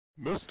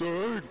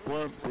Mr.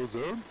 Eggplant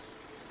presents.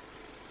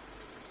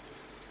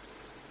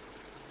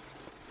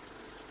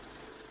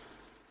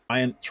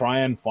 Try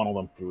and funnel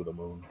them through the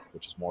moon,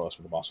 which is more or less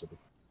what the boss will do.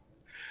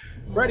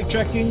 Ready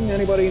checking.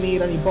 Anybody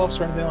need any buffs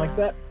or anything like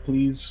that?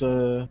 Please.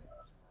 Yeah,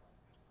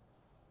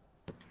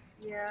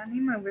 I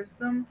need my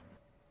wisdom.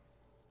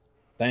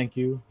 Thank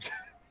you.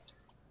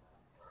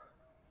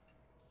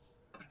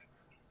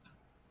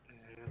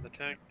 And the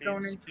tank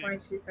Going needs in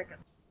 22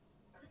 seconds.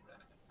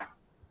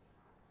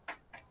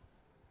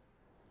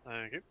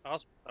 Thank you.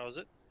 Awesome. That was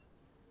it.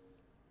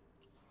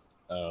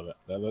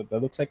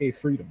 That looks like a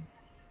freedom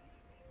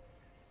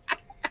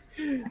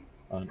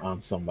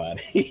on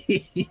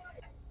somebody.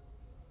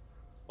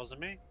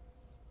 Wasn't me.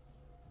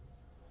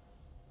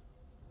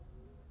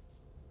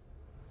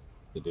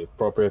 Did the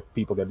appropriate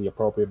people get the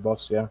appropriate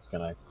buffs? Yeah.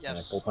 Can I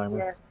full timer?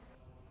 Yeah.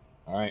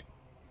 All right.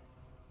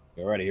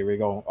 Get ready. Here we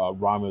go.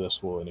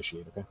 Romulus will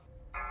initiate. Okay.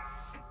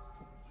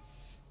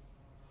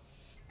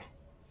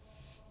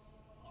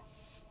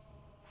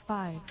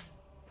 Five,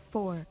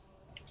 4,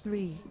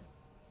 3,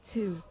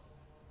 2,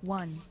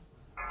 1.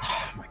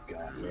 Oh my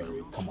God!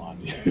 Really? Come on.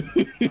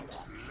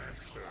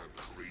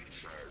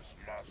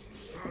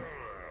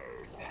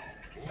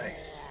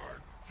 Nice.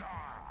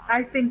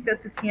 I think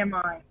that's a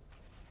TMI.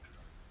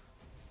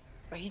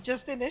 But he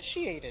just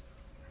initiated.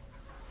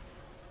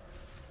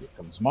 Here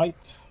comes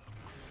Might.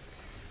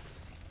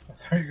 I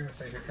thought you were gonna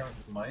say here comes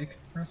Mike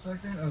for a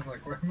second. I was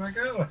like, where am I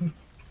going?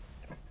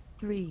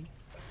 3,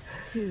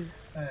 2,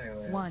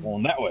 Anyway. 1.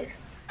 Going that way.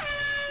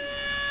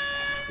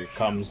 Here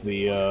comes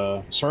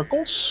the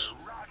circles.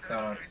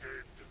 I'm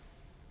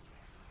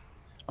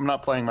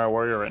not playing my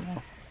warrior right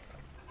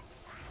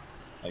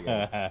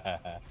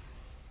now.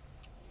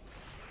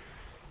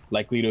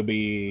 Likely to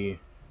be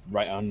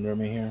right under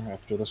me here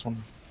after this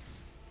one.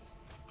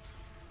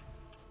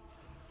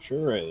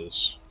 Sure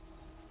is.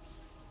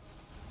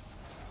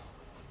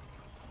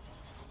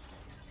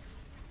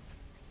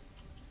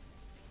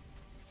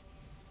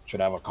 Should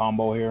have a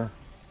combo here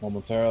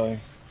momentarily.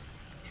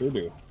 Sure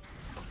do.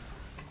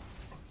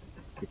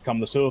 Here come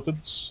the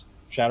Silithids.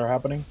 Shatter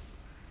happening.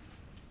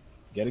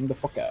 Getting the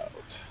fuck out.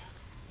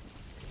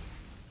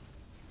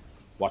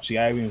 Watch the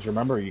I-beams.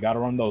 Remember, you gotta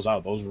run those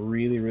out. Those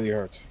really, really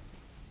hurt.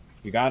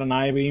 If you got an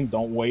I-beam,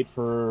 don't wait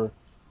for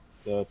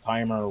the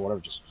timer or whatever.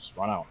 Just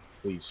run out,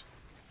 please.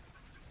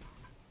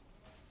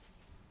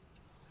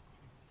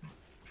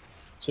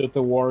 So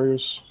the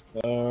Warriors,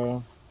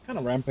 kind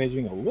of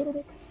rampaging a little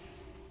bit.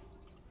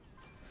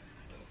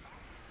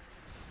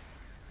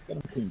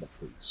 Get them cleaned up,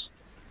 please.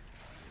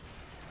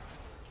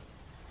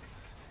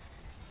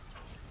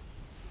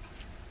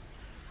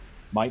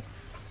 Mike,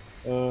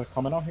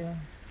 coming out here.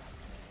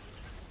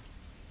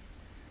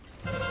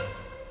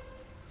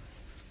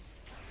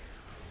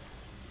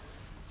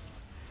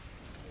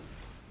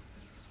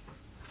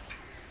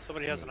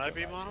 Somebody has an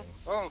I-beam on him?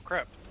 Oh,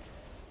 crap.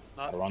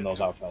 Gotta run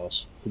those out,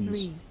 fellas.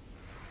 Please.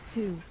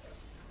 3, 2,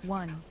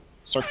 1.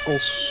 Circle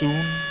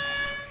soon.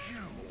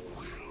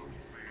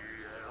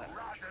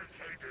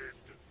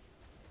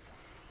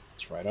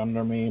 It's right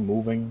under me,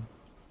 moving.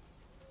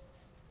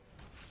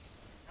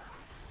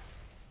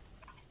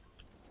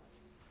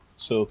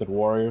 Silted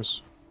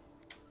Warriors.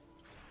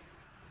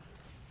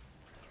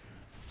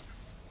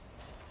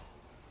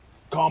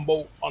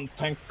 Combo on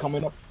tank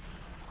coming up.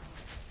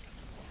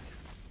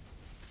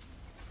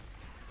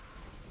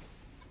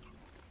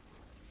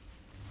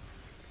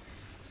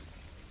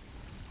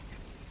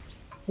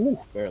 Ooh,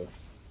 barely.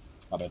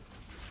 My bad.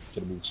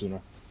 Should have moved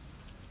sooner.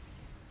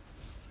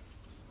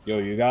 Yo,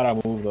 you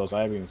gotta move those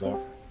I-beams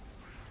out.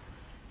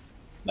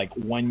 Like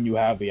when you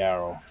have the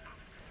arrow.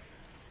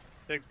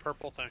 Big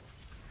purple thing.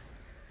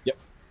 Yep.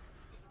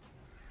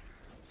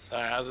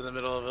 Sorry, I was in the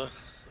middle of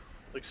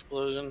a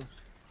explosion.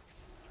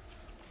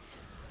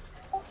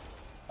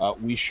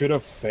 We should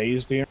have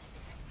phased here.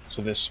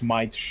 So this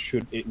smite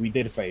we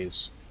did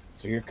phase.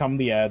 So here come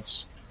the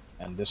ads.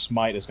 And this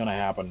smite is gonna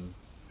happen.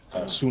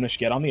 Soonish,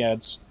 get on the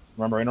ads.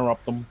 Remember,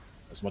 interrupt them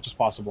as much as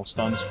possible.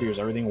 Stun, spheres,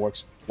 everything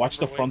works. Watch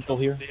the frontal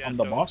here on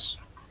the boss.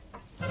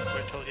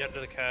 Wait till the end of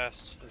the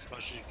cast as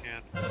much as you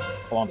can.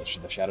 Hold on,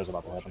 the shadow's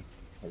about to happen.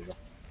 There we go.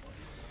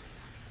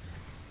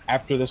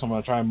 After this, I'm going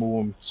to try and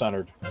move him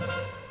centered.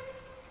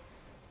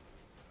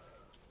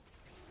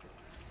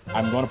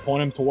 I'm going to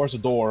point him towards the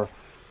door.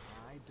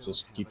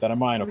 Just keep that in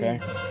mind,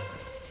 okay?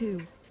 3,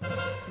 2,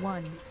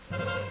 1.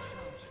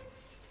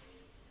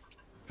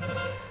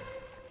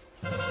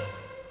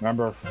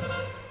 Remember,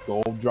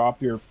 go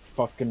drop your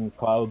fucking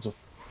clouds of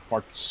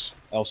farts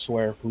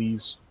elsewhere,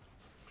 please.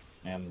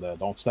 And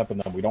don't step in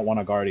them. We don't want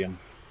a guardian.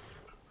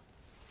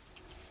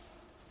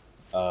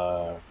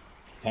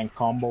 Tank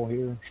combo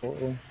here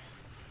shortly.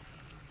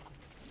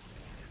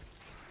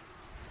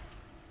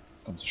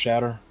 Comes a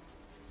shatter.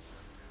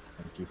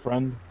 Thank you,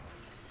 friend.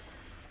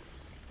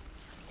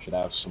 Should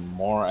have some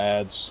more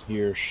ads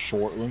here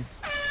shortly.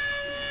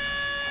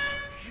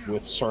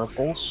 With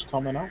circles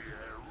coming up.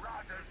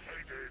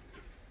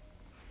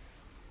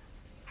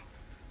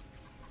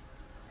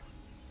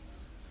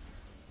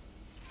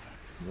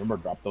 Remember,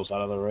 drop those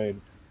out of the raid.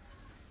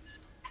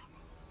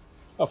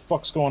 What the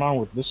fuck's going on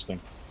with this thing?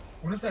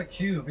 What is that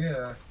cube?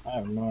 Yeah. I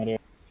have no idea.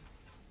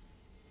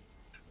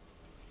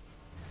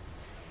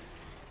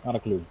 Not a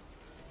clue.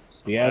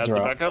 The ads are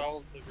out.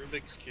 All the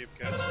Rubik's Cube,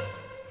 guys.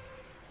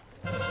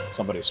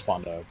 Somebody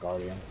spawned a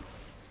guardian.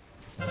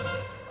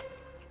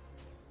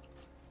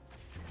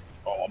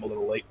 Oh, I'm a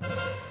little late.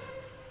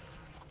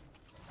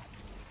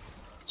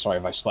 Sorry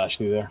if I splashed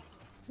through there.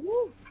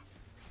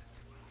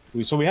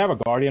 So we have a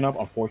guardian up,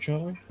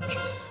 unfortunately.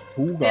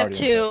 Two We have guardians.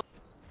 two.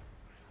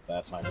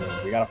 That's not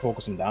good. We gotta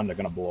focus them down. They're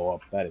gonna blow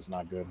up. That is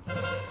not good.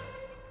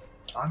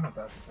 I'm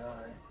about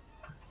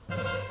to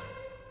die.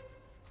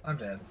 I'm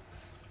dead.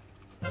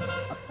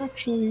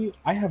 Actually,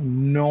 I have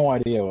no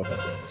idea what that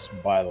thing is,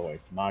 by the way.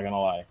 Not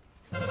gonna lie.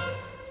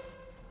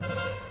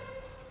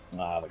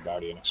 Ah, the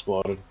guardian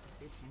exploded.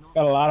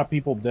 Got a lot of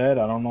people dead.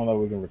 I don't know that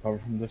we can recover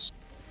from this.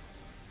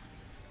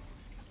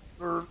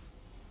 Let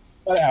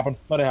it happen.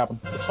 Let it happen.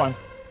 It's fine.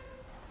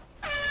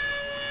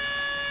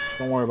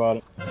 Don't worry about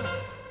it.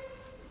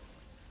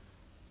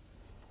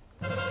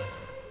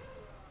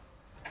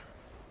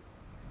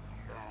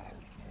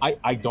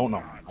 I don't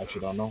know. I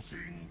actually don't know.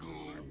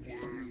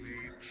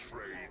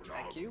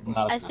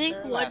 I think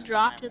one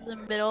dropped in the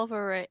middle of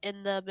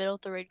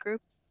the raid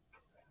group.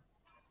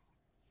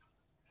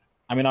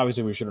 I mean,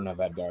 obviously we shouldn't have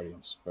had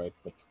guardians, right?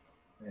 But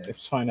Yeah.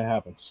 it's fine. It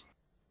happens.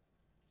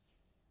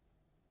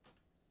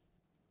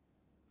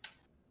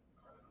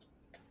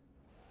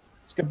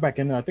 Let's get back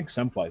in there. I think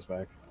Senpai's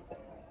back.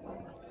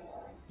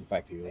 In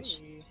fact, he is.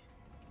 Hey.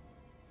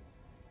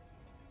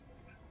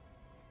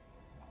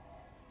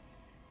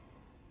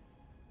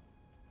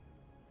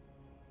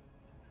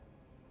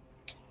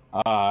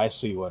 Ah, I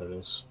see what it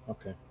is.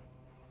 Okay.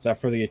 Is that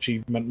for the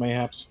achievement,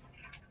 mayhaps?